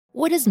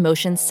What does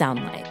motion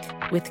sound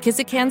like? With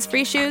Kizik Hands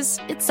Free Shoes,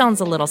 it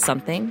sounds a little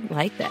something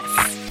like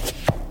this.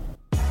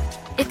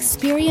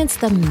 Experience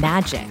the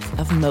magic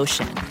of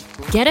motion.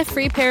 Get a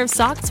free pair of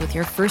socks with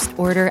your first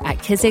order at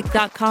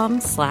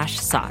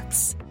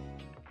kizik.com/socks.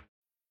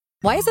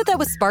 Why is it that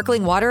with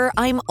sparkling water,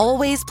 I'm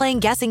always playing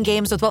guessing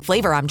games with what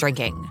flavor I'm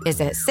drinking? Is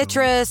it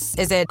citrus?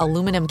 Is it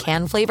aluminum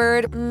can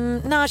flavored?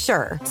 Not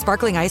sure.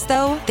 Sparkling ice,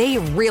 though, they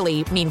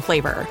really mean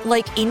flavor.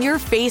 Like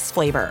in-your-face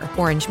flavor.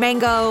 Orange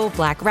mango,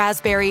 black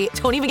raspberry.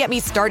 Don't even get me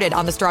started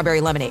on the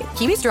strawberry lemonade.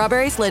 Kiwi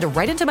Strawberry slid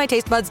right into my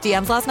taste buds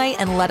DMs last night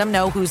and let them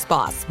know who's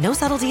boss. No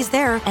subtleties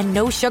there, and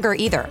no sugar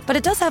either. But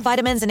it does have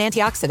vitamins and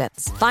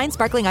antioxidants. Find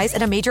Sparkling Ice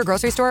at a major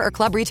grocery store or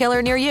club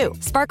retailer near you.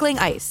 Sparkling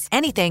Ice.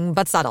 Anything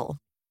but subtle.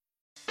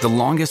 The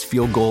longest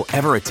field goal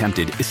ever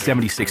attempted is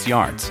 76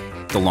 yards.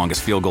 The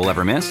longest field goal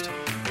ever missed?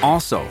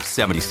 Also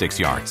 76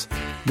 yards.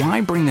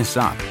 Why bring this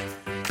up?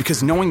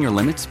 Because knowing your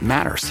limits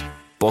matters,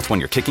 both when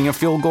you're kicking a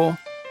field goal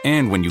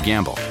and when you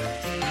gamble.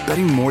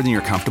 Betting more than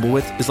you're comfortable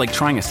with is like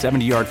trying a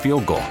 70-yard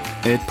field goal.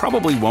 It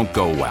probably won't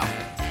go well.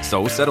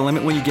 So set a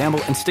limit when you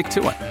gamble and stick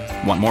to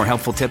it. Want more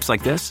helpful tips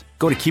like this?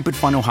 Go to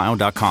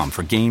keepitfunohio.com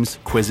for games,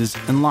 quizzes,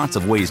 and lots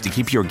of ways to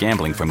keep your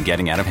gambling from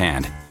getting out of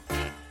hand.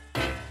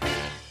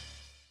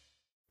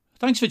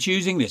 Thanks for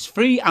choosing this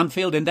free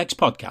Anfield Index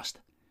podcast.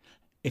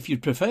 If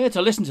you'd prefer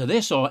to listen to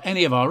this or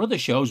any of our other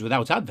shows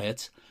without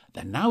adverts,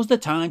 then now's the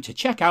time to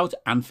check out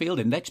Anfield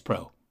Index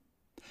Pro.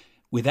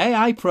 With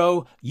AI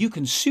Pro, you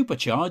can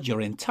supercharge your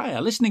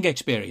entire listening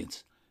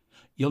experience.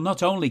 You'll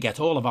not only get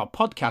all of our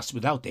podcasts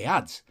without the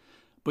ads,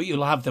 but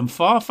you'll have them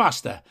far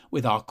faster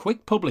with our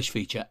Quick Publish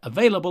feature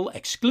available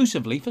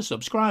exclusively for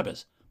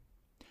subscribers.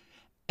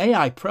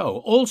 AI Pro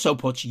also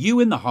puts you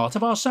in the heart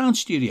of our sound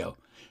studio,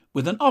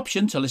 with an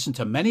option to listen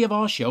to many of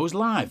our shows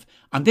live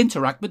and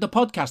interact with the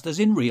podcasters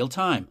in real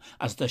time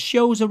as the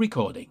shows are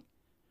recording.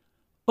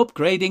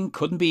 Upgrading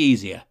couldn't be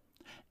easier.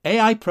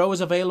 AI Pro is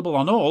available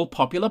on all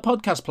popular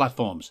podcast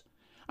platforms,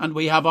 and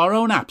we have our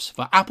own apps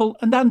for Apple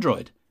and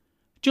Android.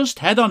 Just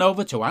head on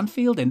over to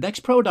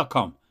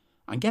AnfieldIndexPro.com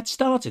and get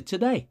started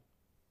today.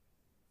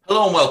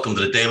 Hello and welcome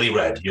to the Daily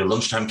Red, your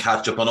lunchtime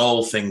catch-up on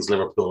all things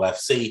Liverpool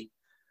FC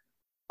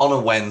on a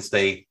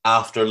Wednesday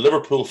after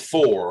Liverpool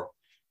 4,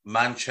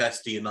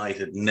 Manchester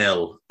United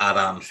 0 at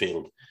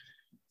Anfield.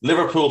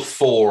 Liverpool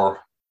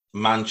 4,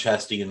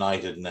 Manchester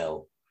United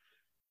 0.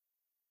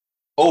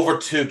 Over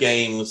 2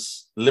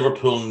 games,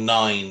 Liverpool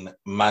 9,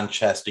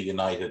 Manchester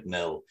United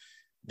 0.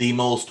 The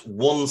most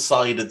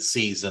one-sided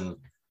season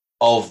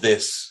of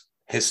this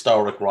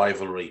historic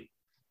rivalry.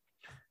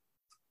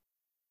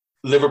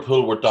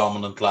 Liverpool were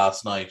dominant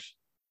last night.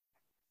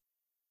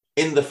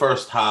 In the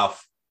first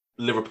half,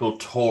 Liverpool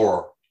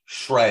tore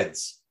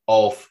shreds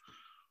of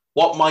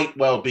what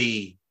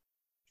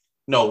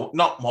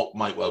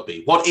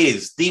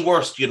is the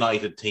worst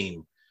United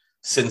team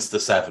since the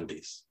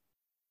 70s.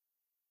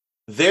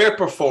 Their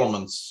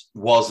performance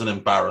was an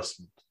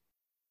embarrassment,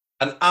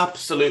 an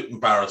absolute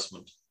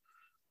embarrassment.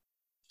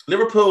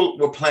 Liverpool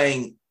were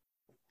playing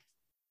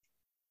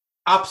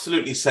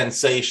absolutely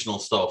sensational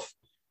stuff,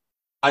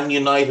 and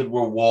United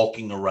were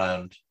walking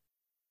around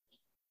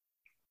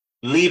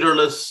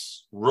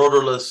leaderless,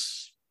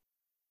 rudderless,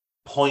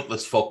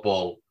 pointless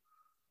football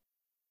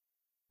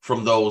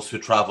from those who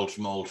travelled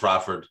from Old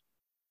Trafford,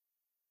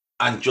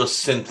 and just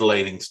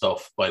scintillating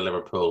stuff by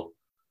Liverpool.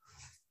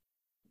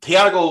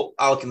 Thiago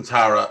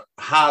Alcantara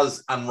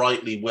has and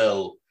rightly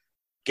will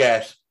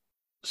get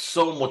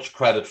so much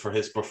credit for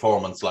his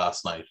performance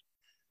last night.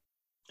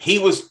 He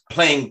was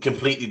playing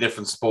completely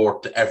different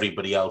sport to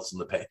everybody else on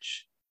the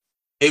pitch.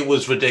 It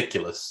was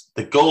ridiculous.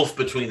 The gulf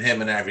between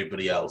him and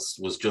everybody else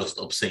was just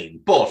obscene.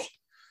 But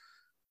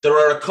there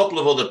are a couple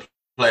of other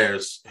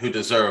players who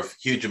deserve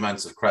huge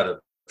amounts of credit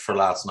for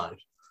last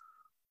night.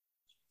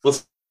 We'll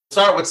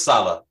start with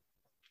Salah.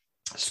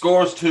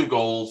 Scores 2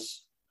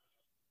 goals,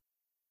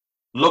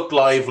 looked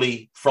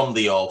lively from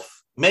the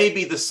off.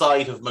 Maybe the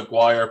sight of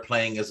Maguire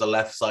playing as a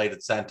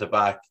left-sided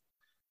centre-back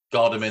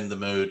got him in the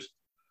mood.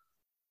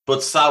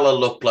 But Salah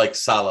looked like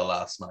Salah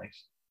last night.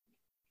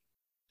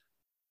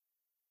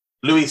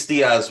 Luis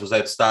Diaz was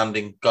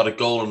outstanding, got a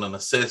goal and an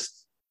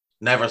assist,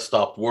 never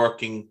stopped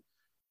working,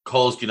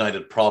 caused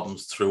United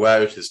problems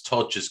throughout. His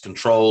touch, his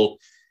control,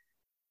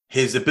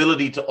 his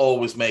ability to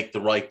always make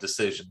the right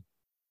decision.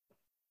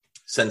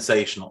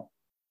 Sensational.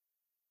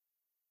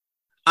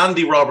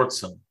 Andy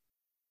Robertson.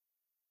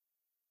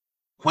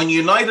 When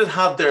United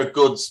had their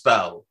good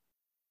spell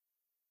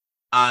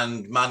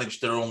and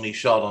managed their only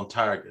shot on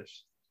target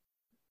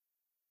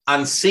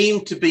and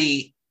seemed to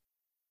be,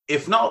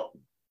 if not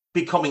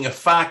becoming a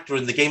factor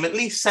in the game, at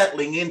least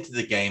settling into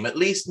the game, at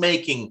least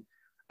making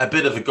a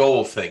bit of a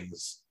go of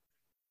things,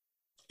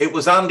 it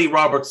was Andy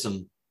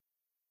Robertson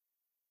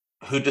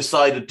who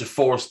decided to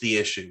force the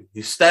issue,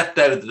 who stepped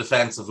out of the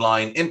defensive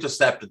line,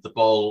 intercepted the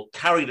ball,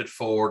 carried it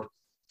forward,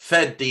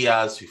 fed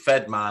Diaz, who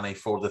fed Mane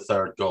for the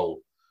third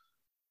goal.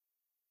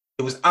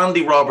 It was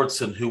Andy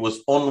Robertson who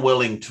was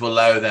unwilling to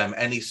allow them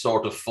any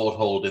sort of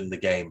foothold in the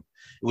game.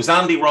 It was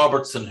Andy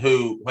Robertson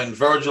who, when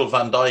Virgil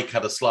van Dijk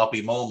had a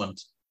sloppy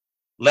moment,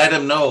 let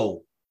him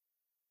know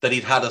that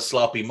he'd had a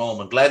sloppy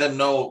moment, let him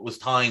know it was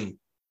time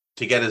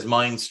to get his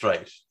mind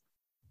straight.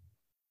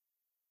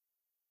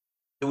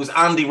 It was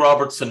Andy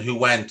Robertson who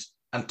went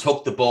and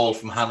took the ball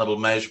from Hannibal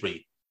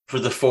Mejbri for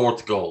the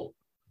 4th goal.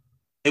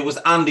 It was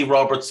Andy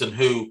Robertson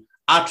who,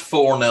 at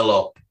 4-0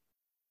 up,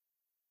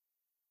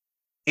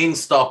 in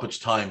stoppage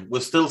time,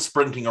 was still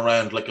sprinting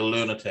around like a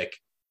lunatic,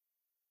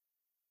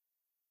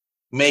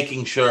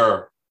 making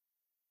sure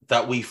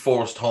that we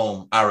forced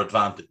home our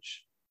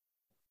advantage.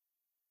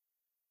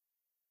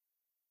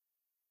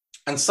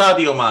 And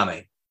Sadio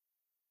Mane.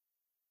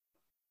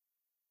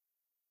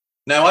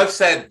 Now, I've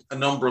said a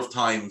number of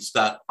times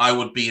that I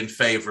would be in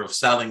favour of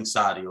selling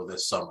Sadio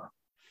this summer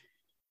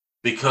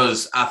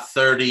because at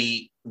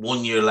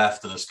 31 years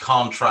left in his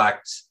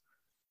contract,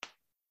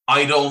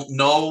 I don't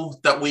know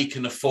that we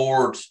can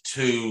afford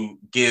to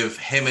give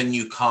him a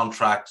new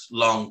contract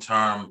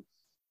long-term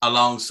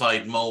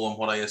alongside Mo and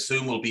what I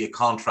assume will be a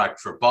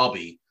contract for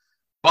Bobby.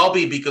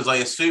 Bobby, because I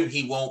assume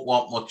he won't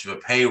want much of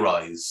a pay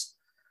rise.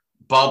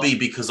 Bobby,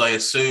 because I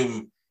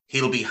assume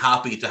he'll be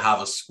happy to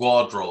have a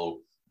squad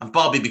role. And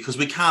Bobby, because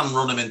we can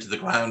run him into the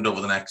ground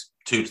over the next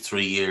 2 to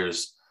 3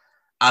 years.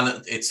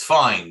 And it's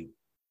fine.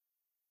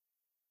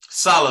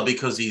 Salah,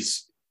 because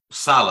he's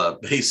Salah,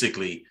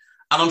 basically.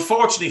 And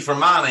unfortunately for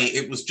Mane,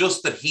 it was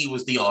just that he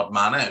was the odd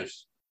man out.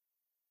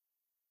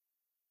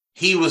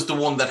 He was the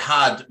one that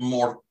had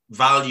more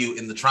value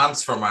in the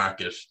transfer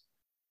market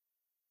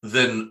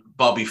than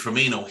Bobby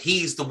Firmino.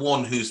 He's the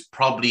one who's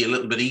probably a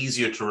little bit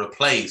easier to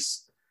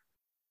replace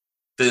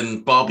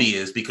than Bobby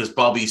is because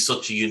Bobby's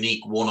such a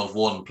unique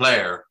one-of-one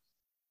player.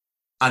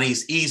 And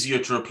he's easier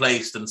to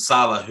replace than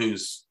Salah,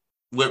 who's,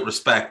 with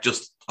respect,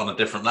 just on a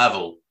different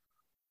level.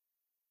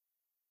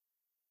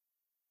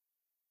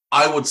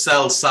 I would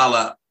sell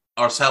Salah,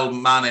 or sell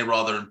Mane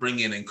rather, and bring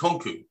in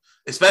Nkunku,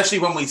 especially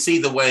when we see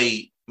the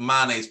way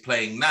Mane's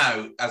playing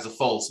now as a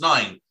false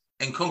nine.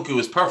 Nkunku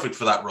is perfect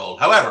for that role.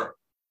 However,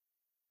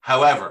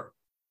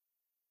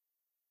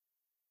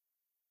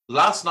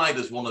 last night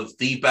is one of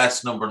the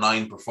best number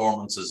 9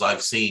 performances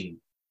I've seen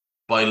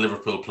by a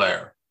Liverpool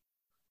player.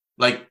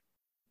 Like,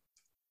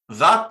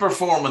 that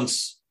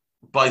performance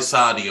by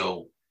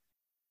Sadio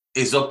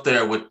is up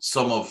there with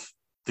some of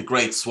the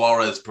great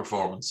Suarez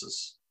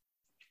performances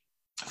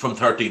from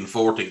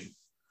 13-14.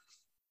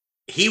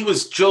 He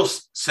was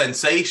just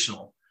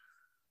sensational.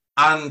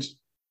 And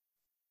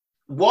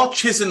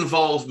watch his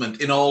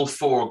involvement in all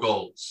 4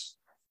 goals.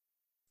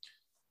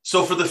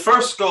 So for the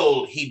first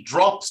goal, he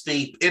drops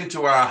deep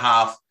into our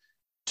half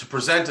to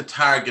present a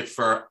target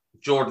for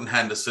Jordan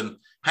Henderson.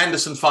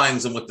 Henderson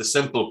finds him with the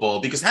simple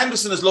ball because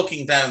Henderson is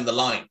looking down the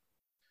line.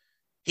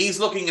 He's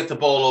looking at the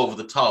ball over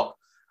the top,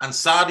 and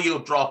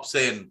Sadio drops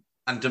in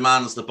and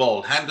demands the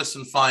ball.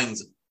 Henderson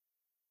finds him.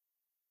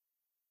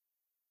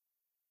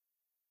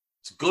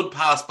 It's a good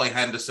pass by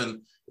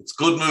Henderson. It's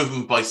good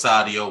movement by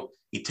Sadio.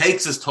 He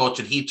takes his touch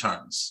and he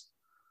turns.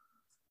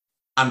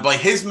 And by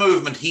his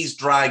movement, he's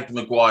dragged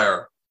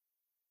Maguire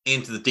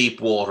into the deep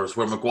waters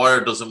where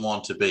Maguire doesn't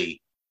want to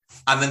be.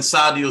 And then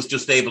Sadio's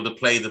just able to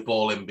play the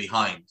ball in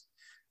behind.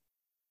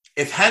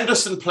 If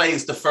Henderson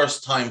plays the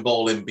first time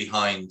ball in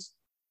behind,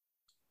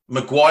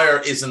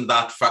 Maguire isn't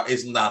that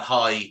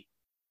high,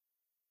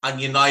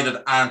 and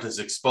United aren't as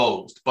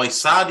exposed. By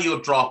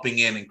Sadio dropping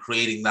in and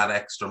creating that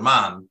extra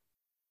man,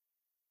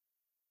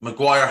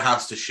 Maguire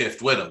has to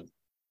shift with him.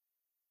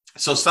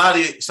 So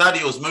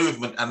Sadio's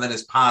movement and then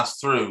his pass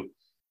through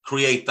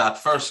create that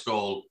first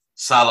goal.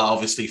 Salah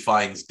obviously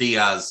finds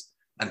Diaz,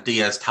 and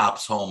Diaz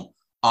taps home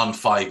on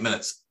 5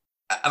 minutes.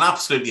 An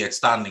absolutely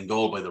outstanding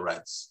goal by the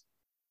Reds.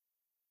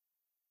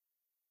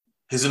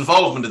 His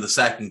involvement in the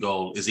second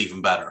goal is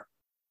even better.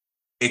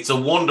 It's a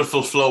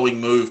wonderful flowing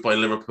move by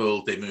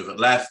Liverpool. They move it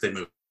left, they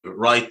move it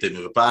right, they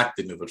move it back,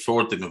 they move it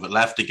forward, they move it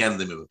left again,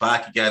 they move it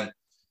back again.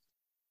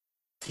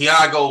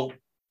 Thiago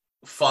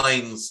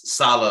finds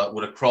Salah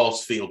with a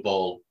cross-field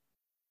ball.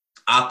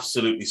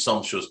 Absolutely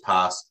sumptuous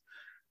pass.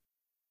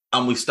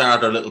 And we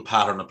start our little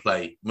pattern of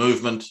play.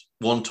 Movement,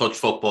 one-touch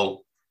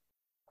football.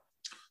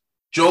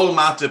 Joel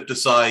Matip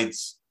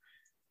decides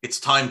it's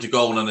time to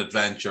go on an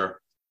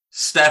adventure.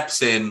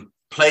 Steps in,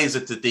 plays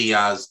it to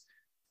Diaz.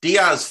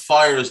 Diaz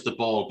fires the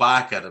ball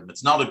back at him.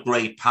 It's not a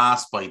great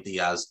pass by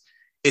Diaz.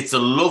 It's a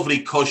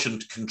lovely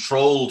cushioned,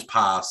 controlled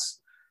pass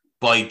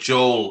by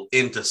Joel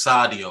into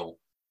Sadio.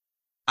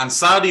 And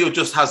Sadio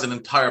just has an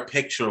entire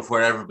picture of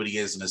where everybody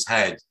is in his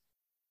head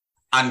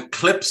and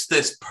clips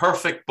this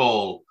perfect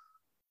ball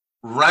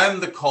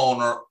round the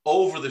corner,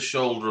 over the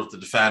shoulder of the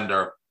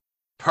defender,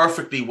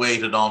 perfectly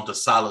weighted onto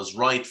Salah's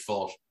right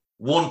foot,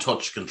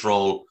 one-touch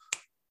control,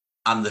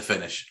 and the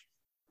finish.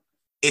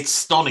 It's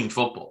stunning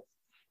football.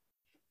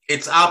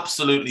 It's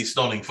absolutely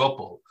stunning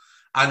football.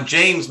 And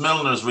James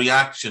Milner's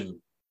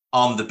reaction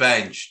on the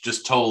bench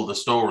just told the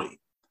story.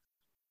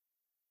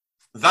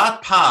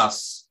 That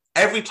pass,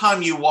 every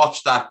time you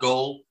watch that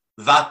goal,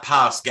 that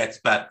pass gets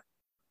better.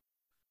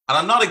 And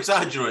I'm not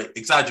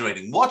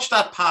exaggerating. Watch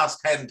that pass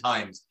 10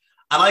 times,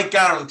 And I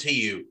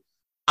guarantee you,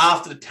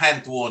 after the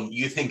 10th one,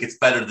 you think it's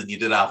better than you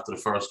did after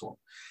the first one.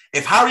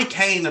 If Harry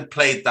Kane had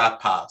played that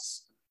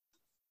pass,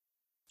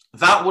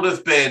 that would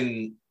have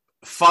been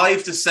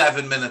 5 to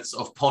 7 minutes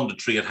of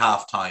punditry at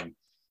halftime,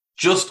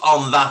 just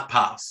on that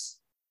pass.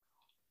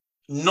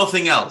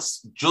 Nothing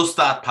else, just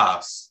that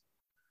pass.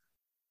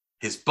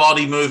 His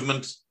body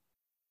movement,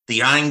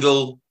 the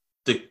angle,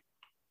 the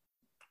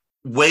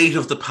weight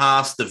of the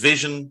pass, the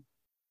vision,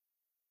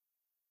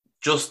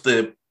 just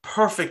the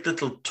perfect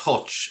little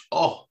touch.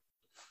 Oh,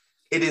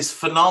 it is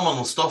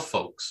phenomenal stuff,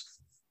 folks.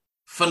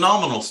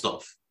 Phenomenal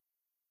stuff.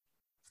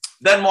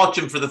 Then watch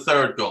him for the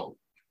third goal.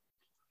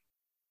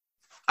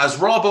 As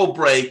Robbo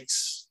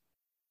breaks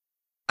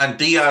and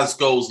Diaz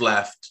goes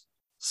left,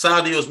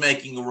 Sadio's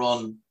making a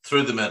run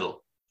through the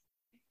middle.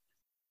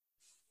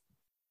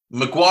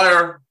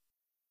 Maguire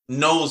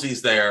knows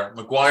he's there.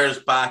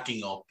 Maguire's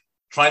backing up,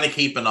 trying to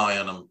keep an eye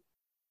on him.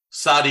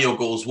 Sadio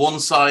goes one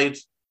side.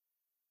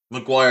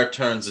 Maguire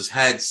turns his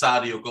head.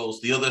 Sadio goes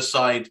the other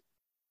side.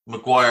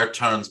 Maguire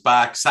turns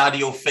back.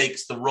 Sadio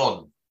fakes the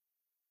run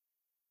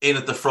in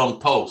at the front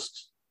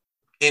post,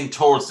 in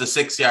towards the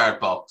 6-yard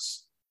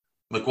box.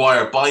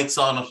 Maguire bites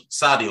on it.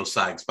 Sadio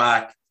sags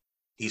back.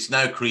 He's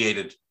now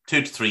created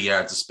 2 to 3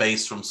 yards of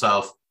space for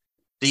himself.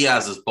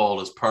 Diaz's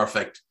ball is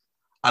perfect.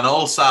 And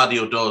all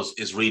Sadio does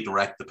is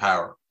redirect the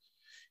power.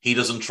 He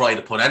doesn't try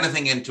to put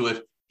anything into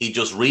it. He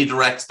just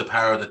redirects the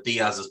power that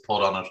Diaz has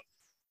put on it.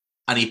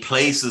 And he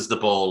places the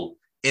ball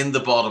in the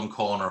bottom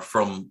corner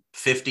from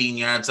 15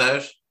 yards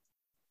out.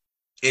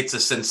 It's a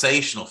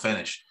sensational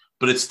finish.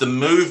 But it's the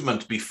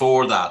movement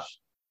before that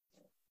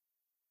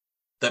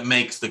that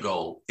makes the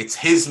goal. It's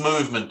his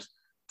movement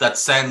that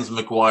sends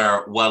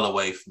Maguire well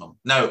away from him.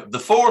 Now, the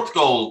fourth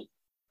goal,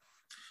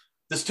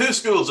 there's two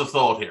schools of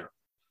thought here.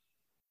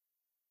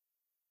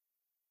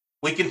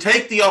 We can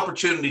take the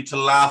opportunity to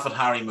laugh at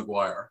Harry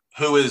Maguire,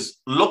 who is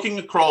looking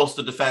across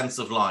the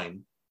defensive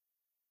line,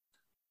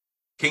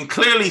 can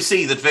clearly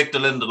see that Victor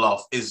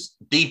Lindelof is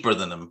deeper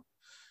than him.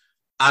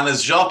 And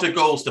as Jota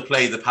goes to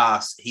play the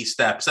pass, he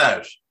steps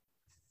out.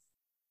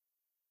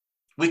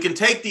 We can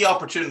take the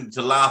opportunity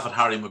to laugh at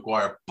Harry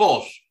Maguire,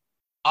 but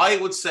I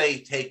would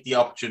say take the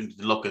opportunity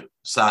to look at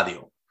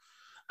Sadio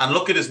and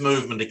look at his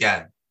movement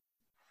again.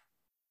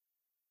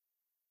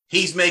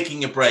 He's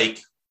making a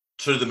break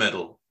through the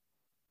middle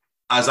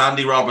as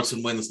Andy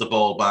Robertson wins the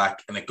ball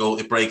back and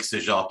it breaks to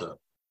Jota.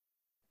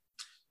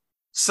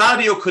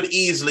 Sadio could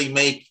easily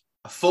make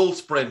a full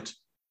sprint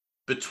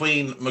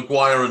between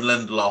Maguire and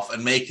Lindelof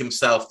and make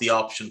himself the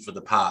option for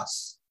the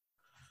pass.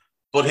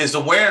 But his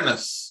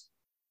awareness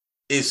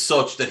is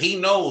such that he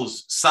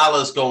knows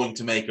Salah's going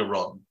to make a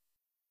run.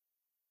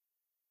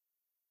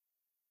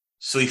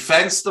 So he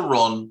fenced the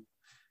run,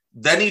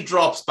 then he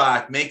drops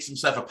back, makes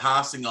himself a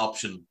passing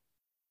option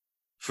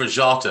for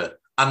Jota,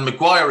 and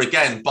Maguire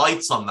again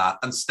bites on that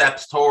and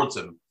steps towards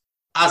him.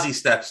 As he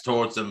steps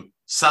towards him,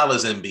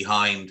 Salah's in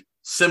behind.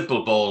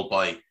 Simple ball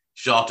by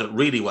Jota,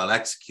 really well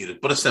executed,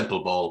 but a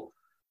simple ball.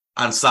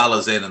 And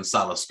Salah's in and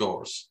Salah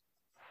scores.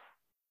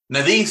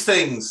 Now, these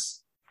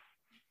things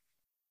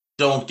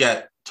don't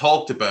get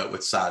talked about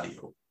with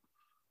Sadio.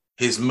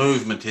 His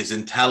movement, his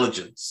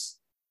intelligence,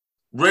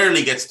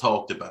 rarely gets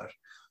talked about.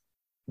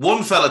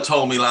 One fella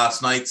told me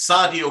last night,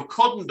 Sadio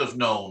couldn't have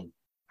known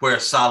where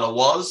Salah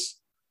was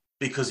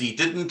because he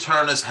didn't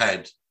turn his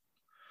head.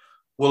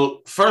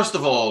 Well, first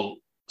of all,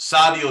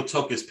 Sadio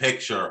took his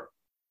picture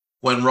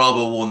when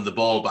Robbo won the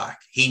ball back.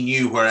 He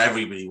knew where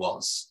everybody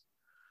was.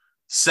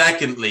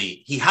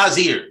 Secondly, he has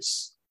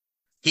ears.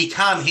 He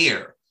can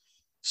hear.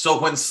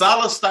 So when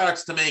Salah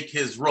starts to make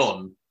his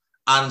run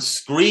and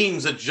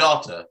screams at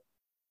Jota,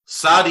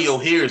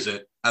 Sadio hears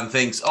it and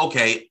thinks,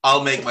 okay,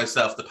 I'll make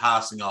myself the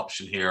passing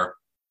option here.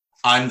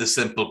 I'm the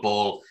simple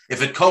ball.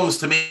 If it comes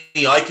to me,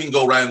 I can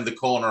go round the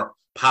corner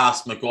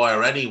past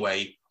Maguire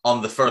anyway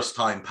on the first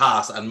time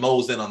pass, and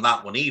Mo's in on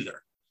that one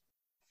either.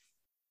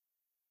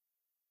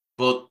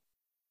 But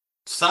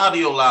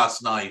Sadio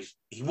last night,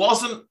 he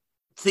wasn't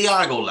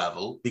Thiago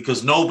level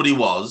because nobody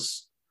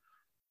was,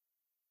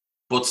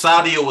 but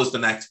Sadio was the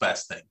next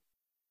best thing.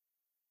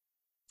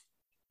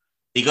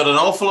 He got an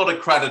awful lot of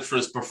credit for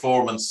his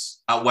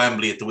performance at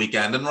Wembley at the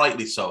weekend, and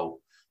rightly so.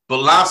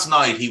 But last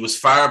night, he was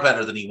far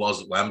better than he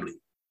was at Wembley.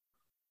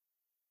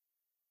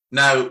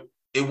 Now,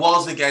 it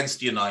was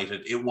against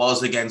United. It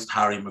was against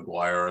Harry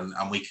Maguire,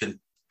 and we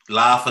can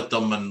laugh at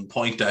them and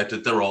point out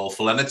that they're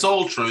awful. And it's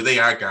all true. They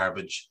are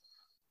garbage.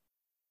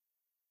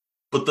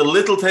 But the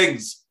little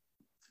things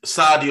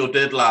Sadio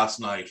did last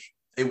night,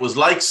 it was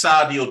like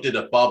Sadio did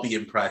a Bobby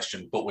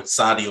impression, but with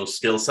Sadio's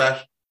skill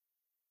set.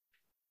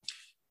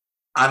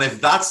 And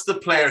if that's the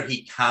player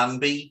he can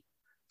be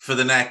for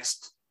the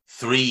next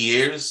 3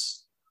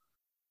 years,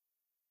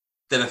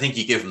 then I think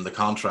you give him the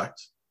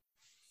contract.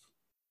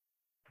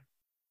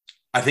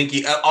 I think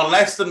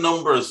unless the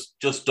numbers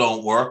just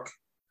don't work,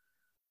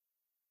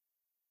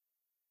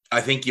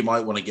 I think you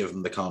might want to give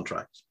him the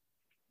contract.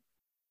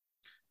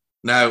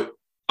 Now,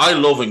 I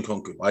love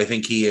Nkunku. I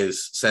think he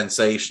is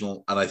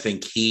sensational, and I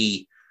think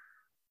he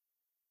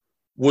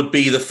would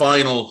be the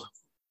final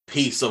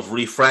piece of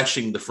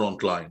refreshing the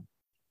front line.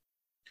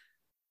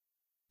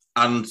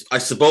 And I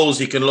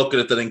suppose you can look at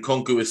it that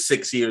Nkunku is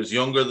 6 years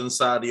younger than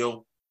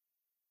Sadio.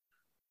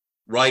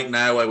 Right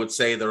now, I would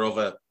say they're of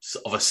a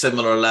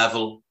similar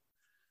level.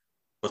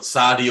 But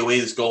Sadio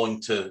is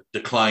going to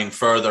decline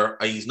further.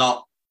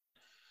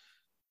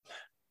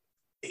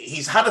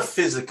 He's had a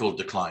physical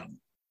decline.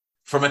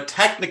 From a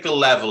technical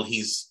level,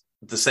 he's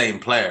the same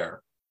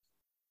player.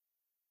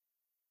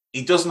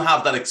 He doesn't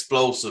have that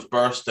explosive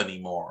burst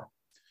anymore.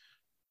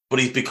 But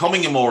he's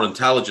becoming a more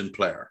intelligent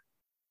player.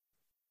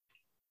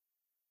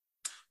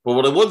 But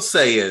what I would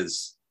say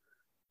is,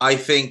 I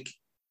think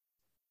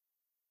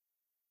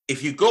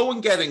if you go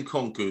and get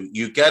Nkunku,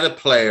 you get a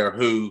player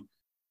who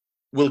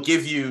will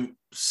give you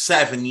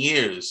 7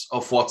 years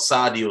of what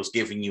Sadio's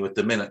giving you at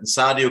the minute. And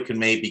Sadio can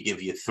maybe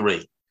give you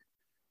 3.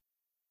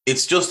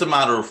 It's just a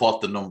matter of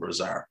what the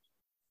numbers are.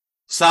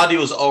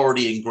 Sadio's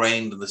already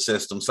ingrained in the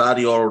system.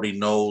 Sadio already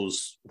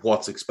knows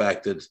what's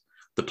expected.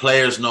 The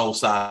players know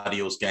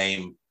Sadio's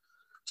game.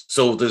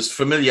 So there's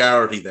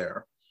familiarity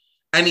there.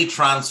 Any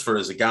transfer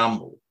is a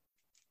gamble.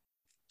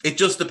 It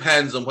just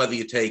depends on whether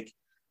you take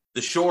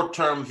the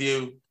short-term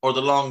view or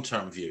the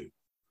long-term view.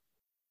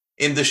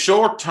 In the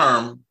short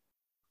term,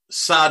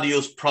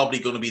 Sadio's probably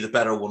going to be the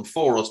better one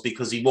for us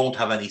because he won't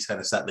have any kind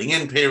of settling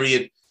in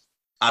period,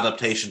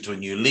 adaptation to a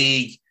new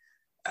league,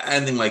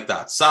 anything like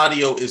that.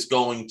 Sadio is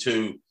going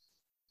to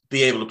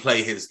be able to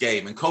play his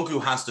game, and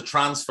Nkunku has to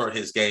transfer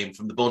his game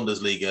from the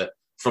Bundesliga,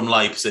 from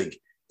Leipzig,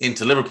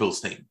 into Liverpool's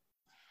team.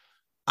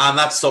 And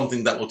that's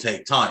something that will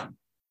take time.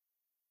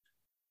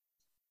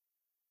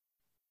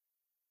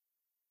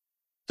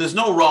 There's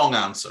no wrong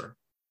answer.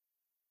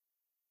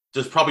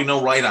 There's probably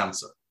no right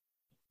answer.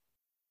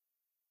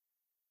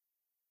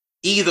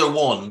 Either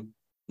one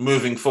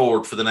moving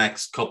forward for the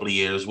next couple of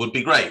years would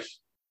be great.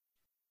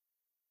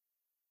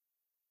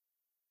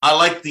 I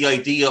like the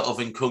idea of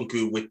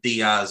Nkunku with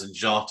Diaz and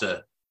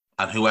Jota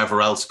and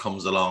whoever else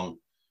comes along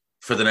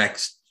for the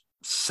next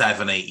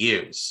 7-8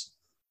 years.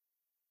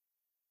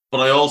 But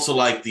I also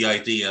like the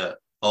idea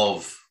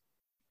of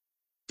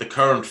the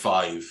current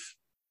 5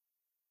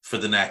 for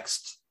the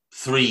next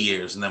 3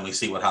 years, and then we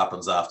see what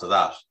happens after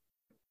that.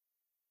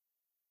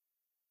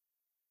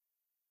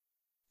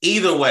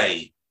 Either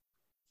way,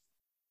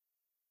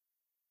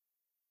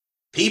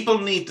 people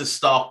need to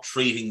stop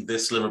treating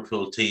this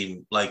Liverpool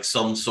team like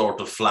some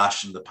sort of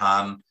flash in the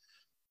pan,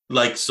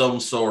 like some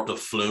sort of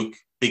fluke,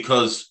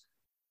 because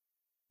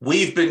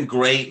we've been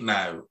great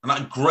now,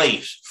 not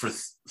great for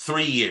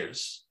 3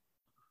 years.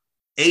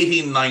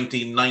 18,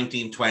 19,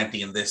 19,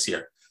 20, and this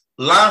year.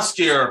 Last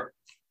year,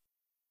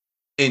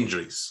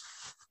 injuries.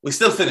 We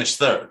still finished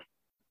 3rd.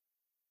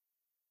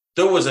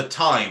 There was a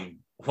time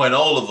when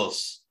all of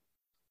us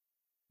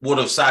would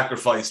have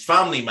sacrificed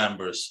family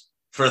members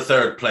for a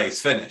 3rd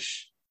place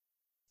finish.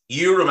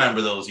 You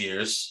remember those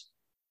years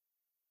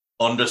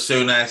under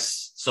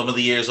Souness, some of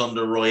the years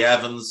under Roy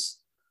Evans,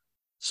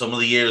 some of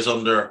the years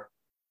under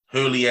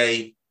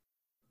Houllier,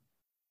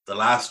 the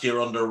last year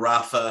under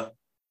Rafa,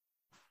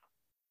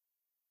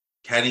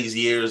 Kenny's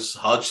years,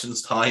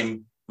 Hodgson's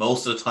time,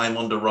 most of the time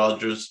under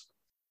Rodgers.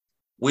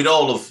 We'd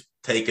all have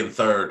taken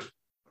 3rd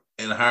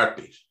in a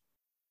heartbeat.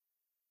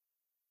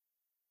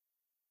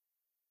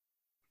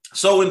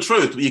 So in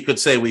truth, you could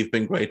say we've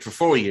been great for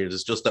 4 years.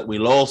 It's just that we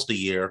lost a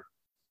year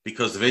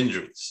because of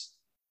injuries.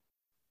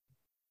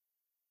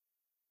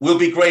 We'll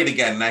be great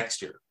again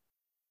next year.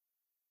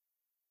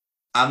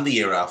 And the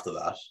year after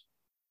that.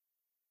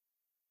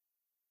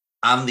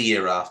 And the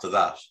year after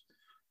that.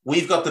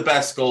 We've got the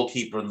best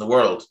goalkeeper in the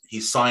world.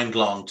 He's signed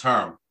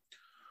long-term.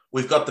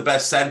 We've got the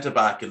best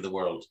centre-back in the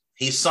world.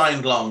 He's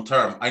signed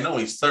long-term. I know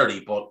he's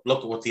 30, but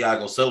look at what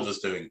Thiago Silva's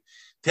doing.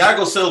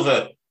 Thiago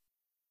Silva,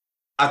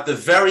 at the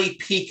very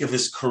peak of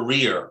his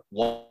career,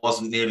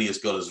 wasn't nearly as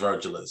good as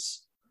Virgil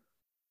is.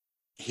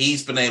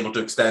 He's been able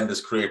to extend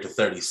his career to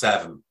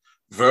 37.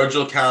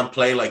 Virgil can't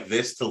play like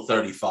this till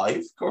 35.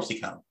 Of course he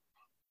can.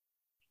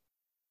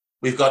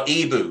 We've got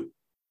Ibu,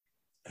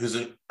 who's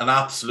an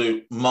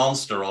absolute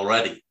monster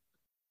already.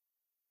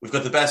 We've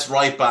got the best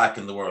right back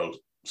in the world,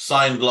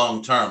 signed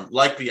long-term,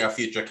 likely our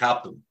future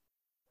captain.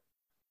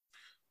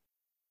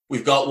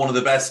 We've got one of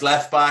the best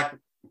left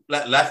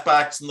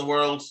backs in the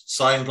world,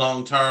 signed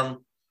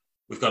long-term.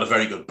 We've got a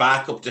very good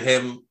backup to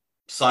him,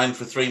 signed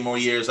for 3 more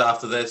years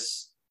after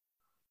this.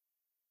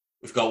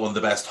 We've got one of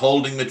the best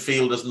holding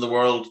midfielders in the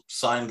world,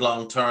 signed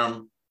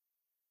long-term.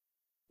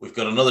 We've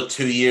got another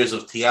 2 years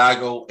of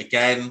Thiago.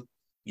 Again,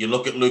 you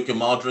look at Luka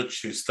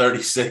Modric, who's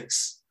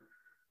 36.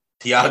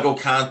 Thiago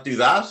can't do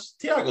that.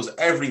 Thiago's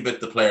every bit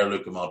the player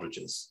Luka Modric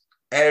is.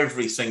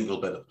 Every single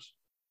bit of it.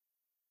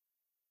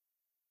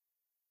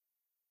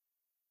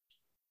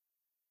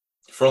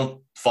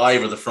 Front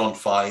 5 are the front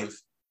 5.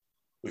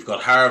 We've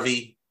got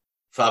Harvey.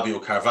 Fabio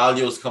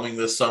Carvalho's coming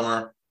this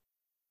summer.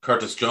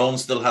 Curtis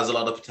Jones still has a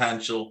lot of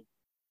potential.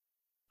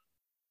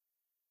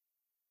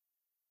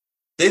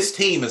 This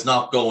team is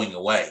not going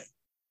away.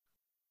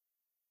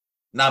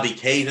 Naby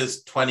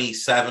Keita's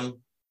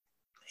 27.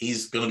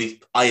 He's going to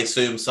be, I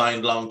assume,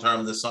 signed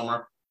long-term this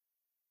summer.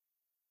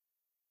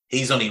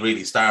 he's only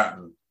really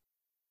starting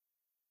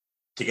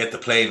to get the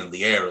plane in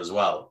the air as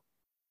well.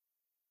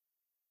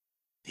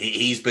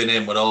 He's been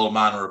in with all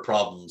manner of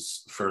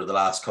problems for the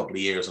last couple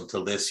of years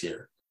until this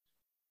year.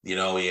 You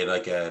know, he had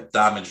like a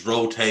damaged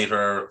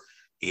rotator,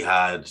 he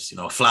had, you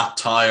know, a flat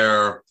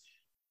tire,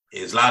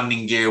 his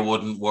landing gear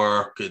wouldn't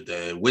work,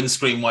 the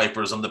windscreen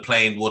wipers on the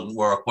plane wouldn't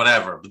work,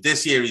 whatever. But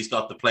this year he's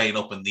got the plane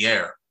up in the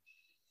air.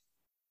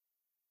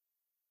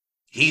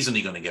 He's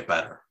only going to get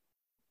better.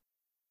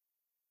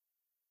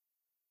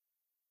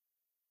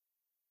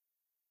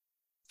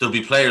 There'll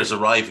be players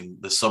arriving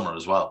this summer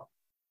as well.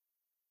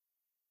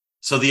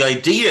 So the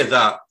idea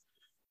that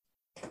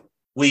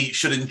we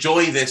should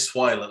enjoy this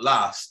while it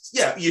lasts,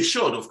 yeah, you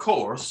should, of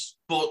course,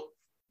 but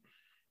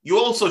you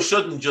also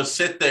shouldn't just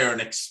sit there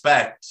and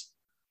expect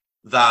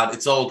that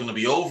it's all going to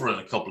be over in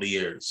a couple of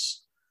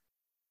years.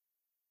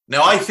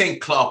 Now, I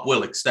think Klopp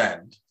will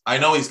extend. I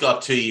know he's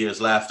got 2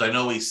 years left. I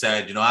know he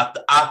said, you know,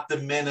 at the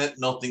minute,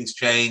 nothing's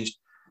changed.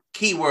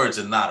 Key words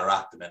in that are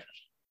at the minute.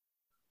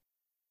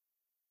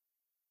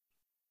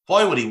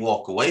 Why would he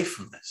walk away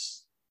from this?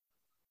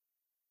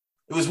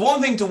 It was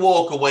one thing to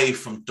walk away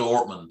from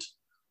Dortmund,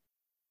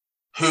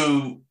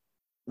 who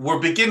were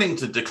beginning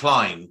to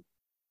decline,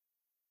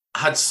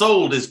 had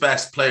sold his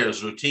best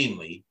players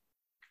routinely.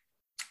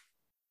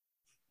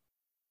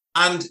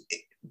 And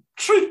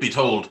truth be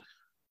told,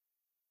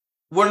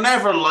 we're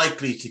never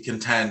likely to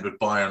contend with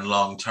Bayern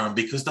long term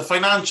because the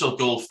financial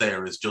gulf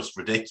there is just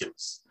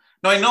ridiculous.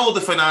 Now, I know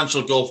the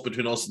financial gulf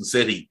between us and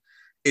City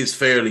is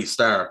fairly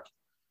stark,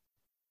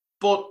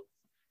 but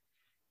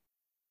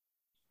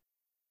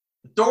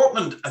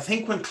Dortmund, I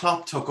think when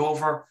Klopp took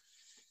over,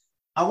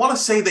 I want to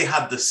say they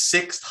had the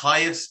 6th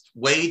highest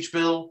wage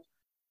bill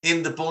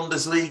in the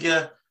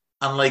Bundesliga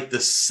and like the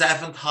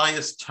 7th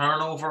highest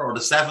turnover or the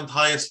 7th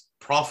highest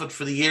profit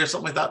for the year,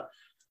 something like that.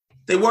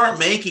 They weren't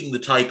making the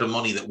type of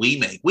money that we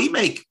make. We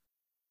make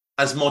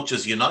as much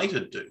as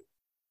United do.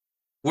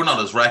 We're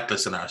not as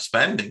reckless in our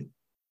spending,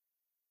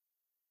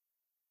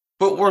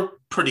 but we're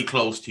pretty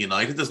close to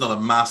United. There's not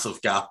a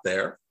massive gap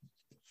there.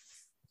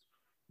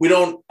 We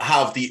don't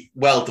have the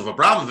wealth of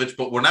Abramovich,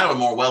 but we're now a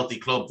more wealthy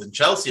club than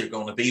Chelsea are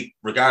going to be,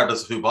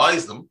 regardless of who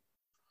buys them.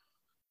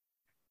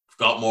 We've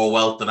got more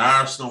wealth than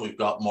Arsenal. We've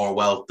got more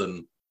wealth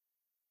than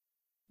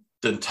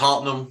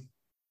Tottenham.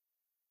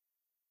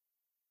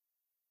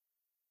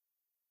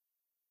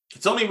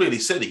 It's only really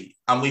City,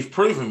 and we've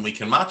proven we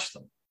can match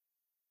them.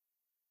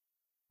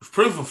 We've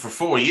proven for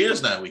 4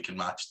 years now we can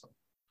match them.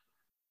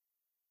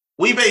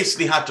 We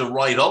basically had to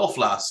write off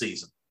last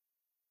season.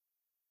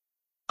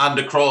 And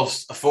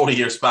across a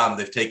 40-year span,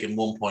 they've taken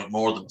 1 point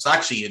more than us.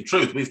 Actually, in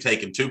truth, we've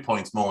taken 2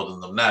 points more than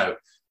them now,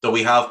 though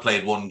we have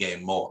played one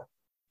game more.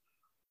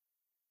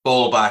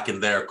 Ball back in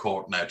their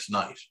court now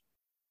tonight.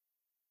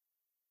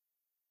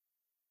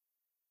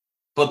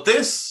 But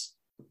this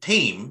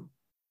team,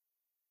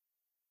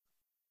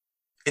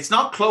 it's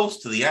not close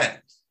to the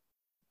end.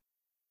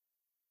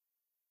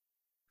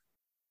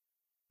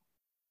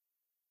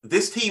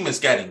 This team is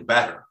getting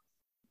better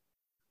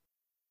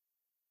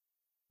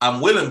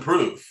and will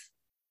improve.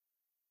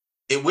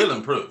 It will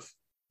improve.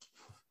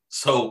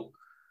 So,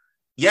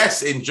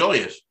 yes, enjoy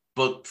it,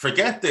 but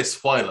forget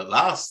this while it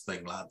lasts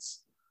thing,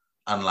 lads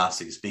and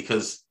lassies,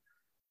 because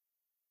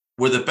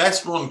we're the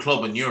best run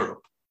club in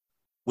Europe.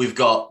 We've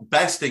got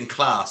best in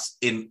class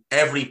in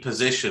every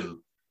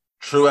position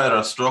throughout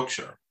our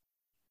structure.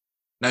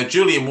 Now,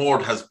 Julian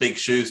Ward has big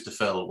shoes to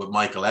fill with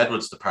Michael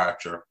Edwards'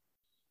 departure,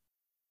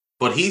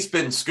 but he's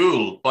been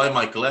schooled by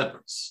Michael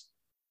Edwards.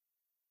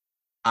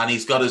 And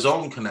he's got his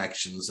own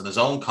connections and his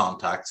own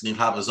contacts, and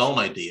he'll have his own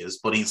ideas,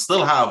 but he'll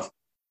still have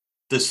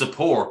the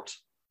support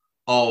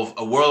of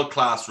a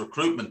world-class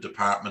recruitment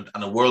department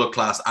and a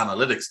world-class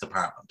analytics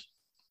department.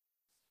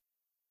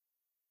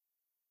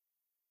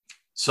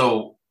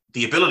 So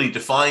the ability to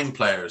find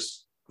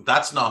players,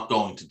 that's not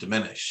going to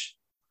diminish.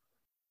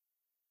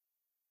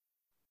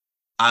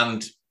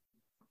 And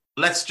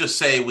let's just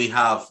say we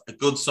have a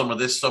good summer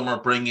this summer,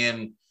 bring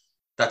in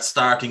that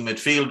starting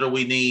midfielder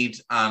we need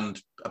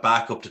and a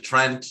backup to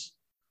Trent.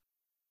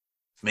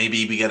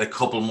 Maybe we get a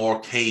couple more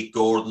Kate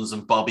Gordons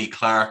and Bobby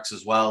Clarks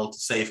as well to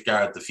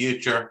safeguard the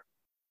future.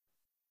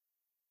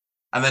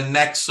 And then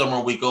next summer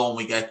we go and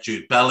we get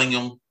Jude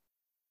Bellingham.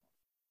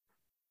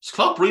 Is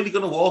Klopp really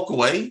going to walk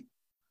away?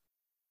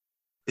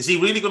 Is he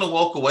really going to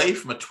walk away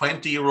from a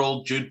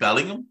 20-year-old Jude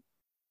Bellingham?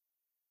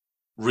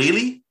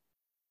 Really?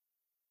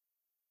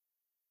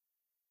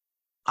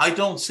 I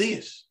don't see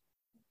it.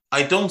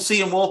 I don't see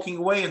him walking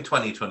away in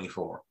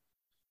 2024.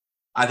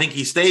 I think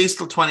he stays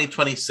till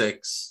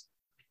 2026.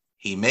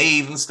 He may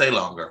even stay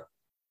longer.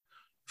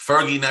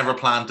 Fergie never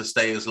planned to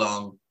stay as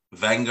long.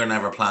 Wenger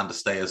never planned to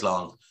stay as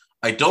long.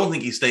 I don't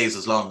think he stays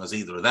as long as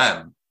either of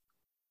them.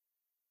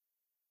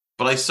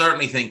 But I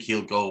certainly think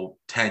he'll go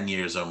 10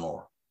 years or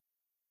more.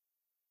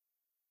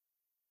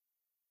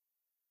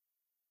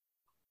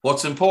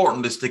 What's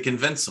important is to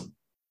convince him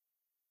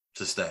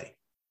to stay.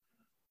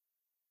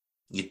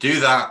 You do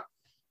that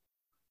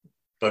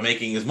by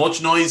making as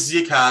much noise as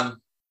you can,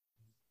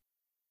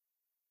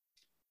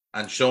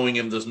 and showing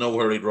him there's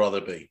nowhere he'd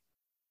rather be.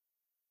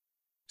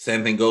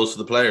 Same thing goes for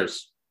the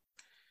players.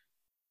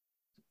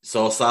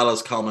 Saw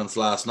Salah's comments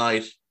last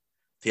night.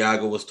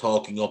 Thiago was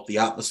talking up the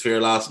atmosphere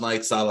last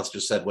night. Salah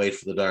just said, wait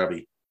for the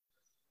derby.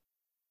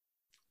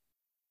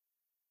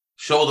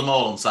 Show them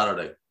all on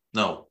Saturday.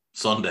 No,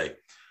 Sunday.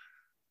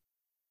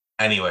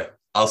 Anyway,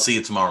 I'll see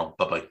you tomorrow.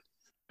 Bye-bye.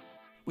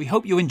 We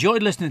hope you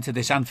enjoyed listening to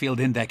this Anfield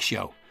Index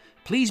show.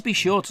 Please be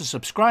sure to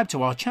subscribe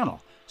to our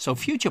channel so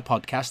future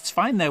podcasts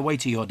find their way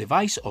to your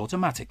device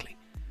automatically.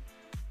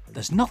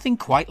 There's nothing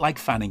quite like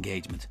fan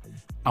engagement,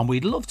 and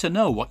we'd love to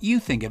know what you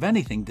think of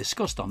anything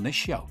discussed on this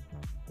show.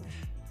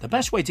 The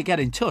best way to get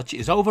in touch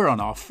is over on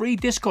our free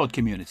Discord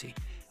community,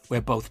 where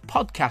both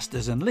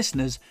podcasters and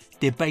listeners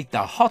debate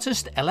the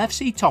hottest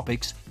LFC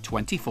topics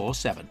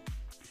 24/7.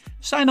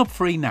 Sign up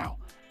free now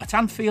at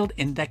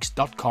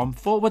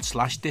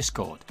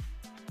AnfieldIndex.com/Discord.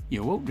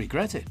 You won't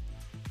regret it.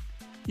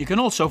 You can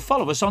also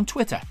follow us on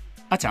Twitter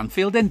at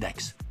Anfield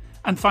Index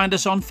and find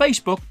us on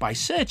Facebook by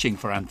searching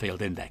for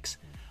Anfield Index.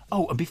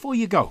 Oh, and before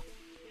you go,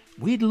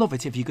 we'd love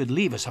it if you could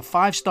leave us a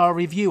 5-star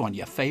review on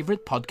your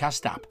favourite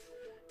podcast app.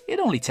 It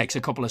only takes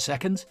a couple of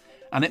seconds,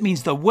 and it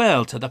means the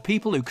world to the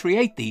people who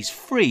create these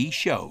free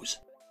shows.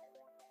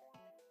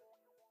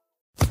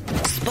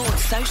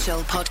 Sports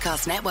Social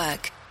Podcast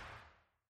Network.